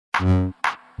Hello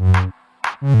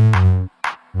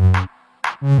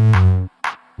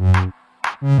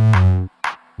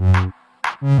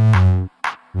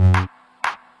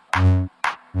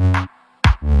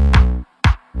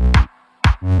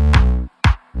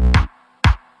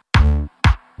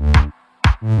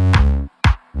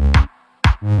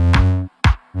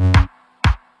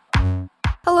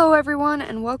everyone,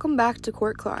 and welcome back to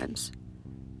Court Climbs.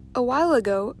 A while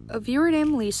ago, a viewer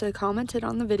named Lisa commented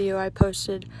on the video I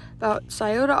posted about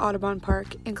Scioto Audubon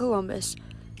Park in Columbus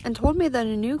and told me that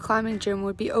a new climbing gym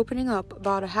would be opening up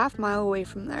about a half-mile away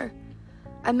from there.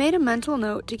 I made a mental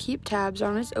note to keep tabs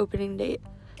on its opening date,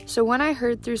 so when I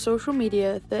heard through social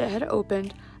media that it had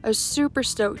opened, I was super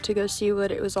stoked to go see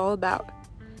what it was all about.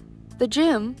 The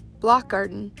gym, Bloc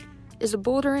Garten, is a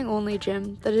bouldering-only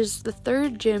gym that is the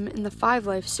third gym in the 5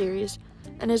 Life series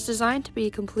and is designed to be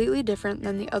completely different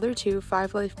than the other 2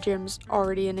 5 Life gyms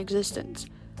already in existence,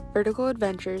 Vertical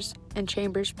Adventures and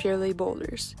Chambers Purely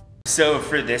Boulders. So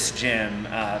for this gym,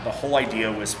 the whole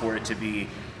idea was for it to be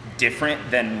different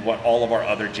than what all of our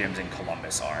other gyms in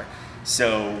Columbus are.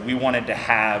 So we wanted to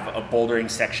have a bouldering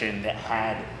section that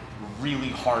had really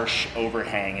harsh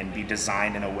overhang and be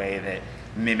designed in a way that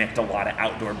mimicked a lot of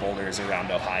outdoor boulders around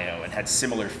Ohio and had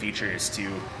similar features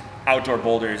to outdoor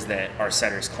boulders that our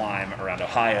setters climb around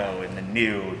Ohio and the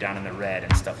New down in the Red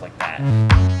and stuff like that.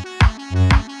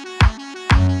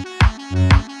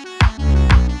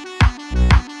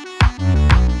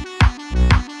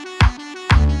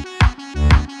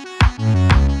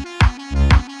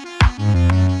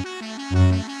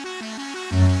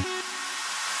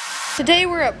 Today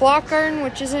we're at Bloc Garten,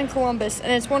 which is in Columbus,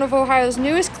 and it's one of Ohio's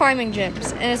newest climbing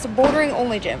gyms, and it's a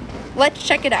bouldering-only gym. Let's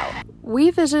check it out. We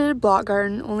visited Bloc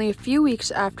Garten only a few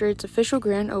weeks after its official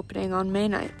grand opening on May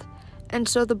 9th, and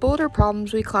so the boulder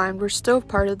problems we climbed were still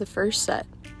part of the first set.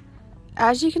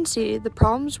 As you can see, the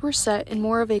problems were set in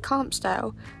more of a comp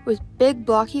style, with big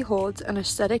blocky holds and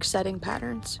aesthetic setting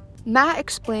patterns. Matt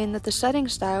explained that the setting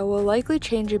style will likely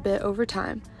change a bit over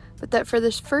time, but that for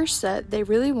this first set, they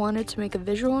really wanted to make a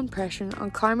visual impression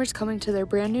on climbers coming to their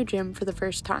brand new gym for the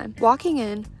first time. Walking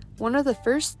in, one of the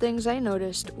first things I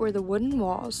noticed were the wooden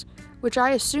walls, which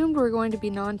I assumed were going to be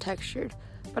non-textured,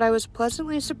 but I was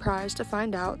pleasantly surprised to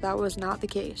find out that was not the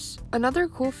case. Another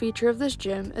cool feature of this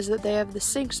gym is that they have the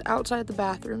sinks outside the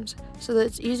bathrooms, so that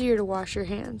it's easier to wash your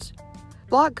hands.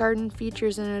 Bloc Garten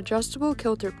features an adjustable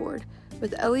kilter board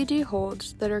with LED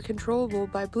holds that are controllable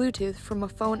by Bluetooth from a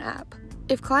phone app.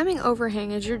 If climbing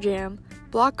overhang is your jam,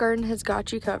 Bloc Garten has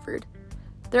got you covered.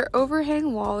 Their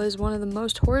overhang wall is one of the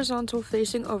most horizontal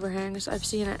facing overhangs I've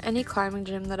seen at any climbing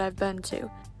gym that I've been to.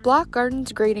 Bloc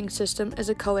Garten's grading system is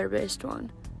a color-based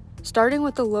one, starting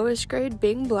with the lowest grade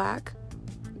being black,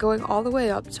 going all the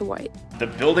way up to white. The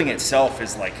building itself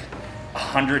is like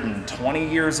 120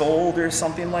 years old or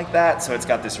something like that, so it's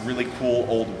got this really cool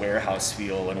old warehouse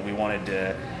feel, and we wanted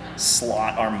to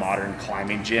slot our modern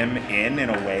climbing gym in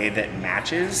a way that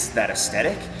matches that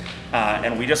aesthetic,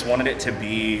 and we just wanted it to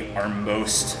be our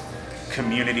most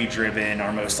community driven,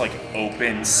 our most like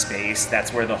open space.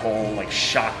 That's where the whole like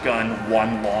shotgun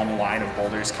one long line of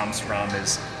boulders comes from.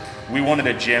 Is we wanted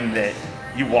a gym that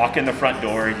you walk in the front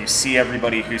door, you see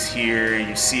everybody who's here,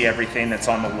 you see everything that's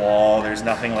on the wall, there's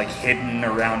nothing like hidden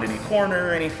around any corner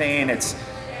or anything. It's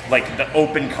like the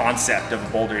open concept of a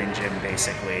bouldering gym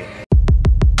basically.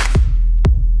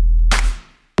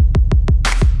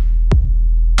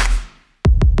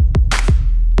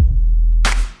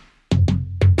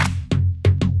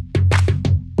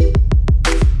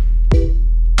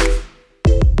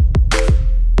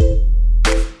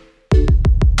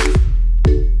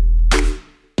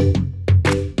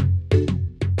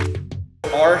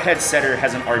 Our head setter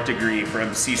has an art degree from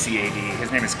CCAD.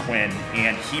 His name is Quinn,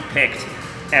 and he picked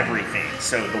everything.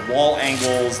 So the wall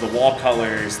angles, the wall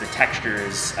colors, the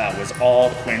textures was all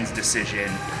Quinn's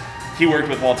decision. He worked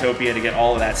with Walltopia to get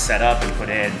all of that set up and put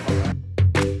in.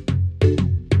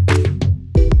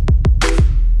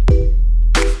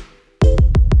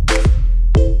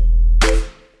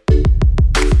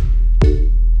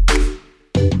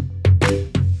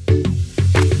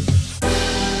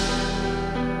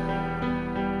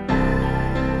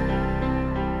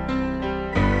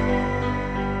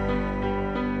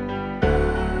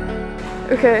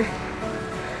 Okay,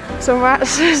 so Matt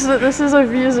says that this is a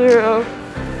view zero.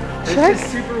 This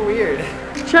is super weird.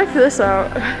 Check this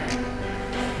out.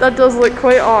 That does look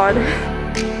quite odd.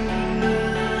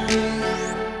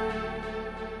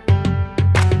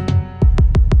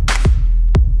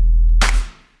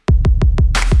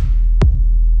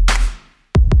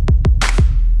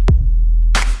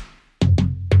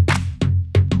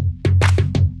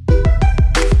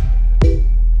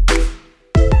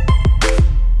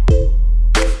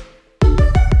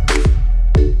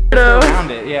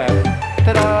 Yeah.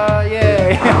 Ta-da!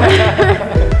 Yay!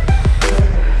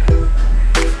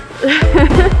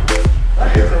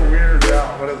 That is a weird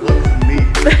route, but it looks neat.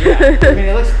 Yeah. I mean,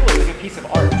 it looks cool. It's like a piece of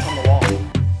art on the wall.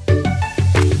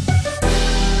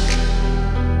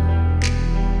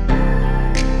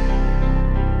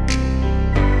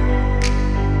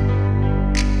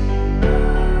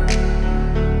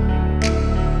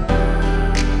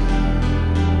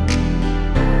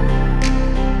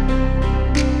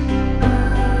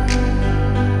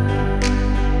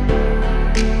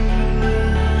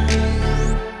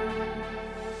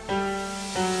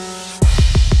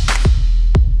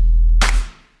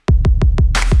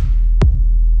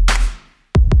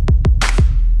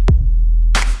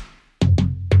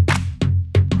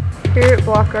 Here at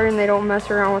Bloc Garten, they don't mess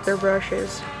around with their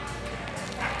brushes.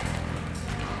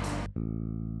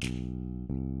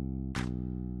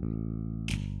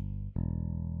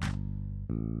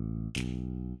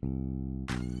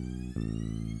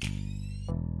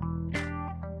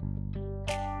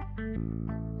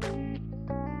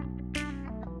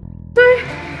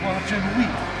 Watching wheat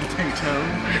potato.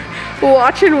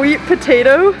 Watching wheat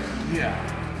potato? Yeah.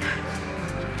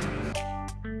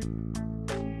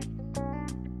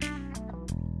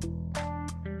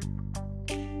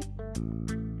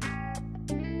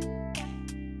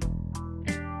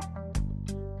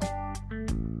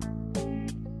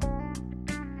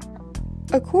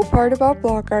 A cool part about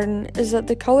Bloc Garten is that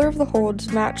the color of the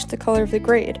holds match the color of the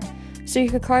grade, so you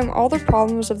could climb all the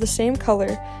problems of the same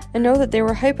color and know that they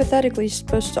were hypothetically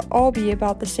supposed to all be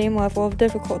about the same level of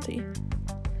difficulty.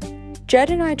 Jed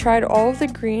and I tried all of the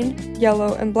green,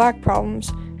 yellow, and black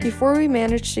problems before we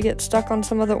managed to get stuck on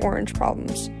some of the orange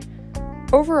problems.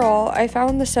 Overall, I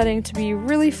found the setting to be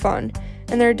really fun,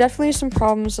 and there are definitely some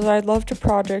problems that I'd love to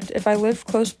project if I lived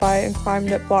close by and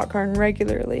climbed at Bloc Garten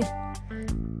regularly.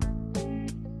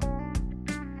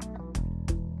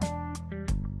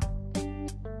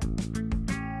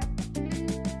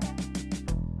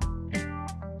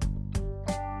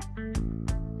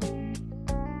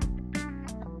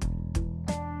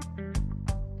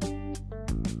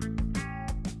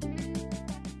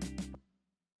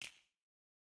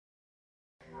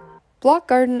 Bloc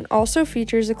Garten also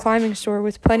features a climbing store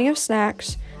with plenty of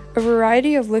snacks, a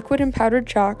variety of liquid and powdered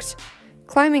chalks,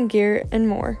 climbing gear, and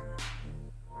more.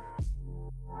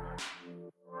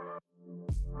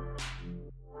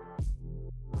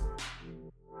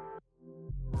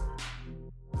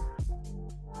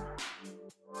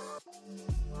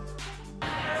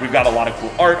 We've got a lot of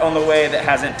cool art on the way that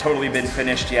hasn't totally been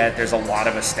finished yet. There's a lot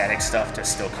of aesthetic stuff to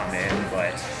still come in,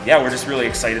 but yeah, we're just really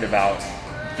excited about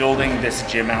building this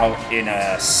gym out in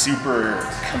a super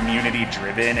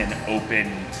community-driven and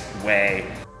open way.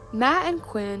 Matt and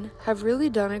Quinn have really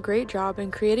done a great job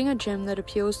in creating a gym that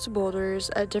appeals to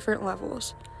boulders at different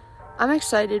levels. I'm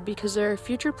excited because there are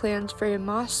future plans for a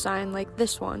moss sign like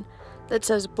this one that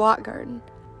says Bloc Garten.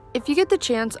 If you get the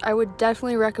chance, I would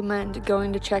definitely recommend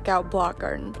going to check out Bloc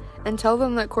Garten and tell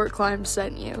them that Court Climbs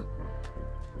sent you.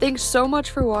 Thanks so much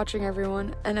for watching,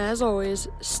 everyone, and as always,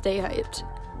 stay hyped.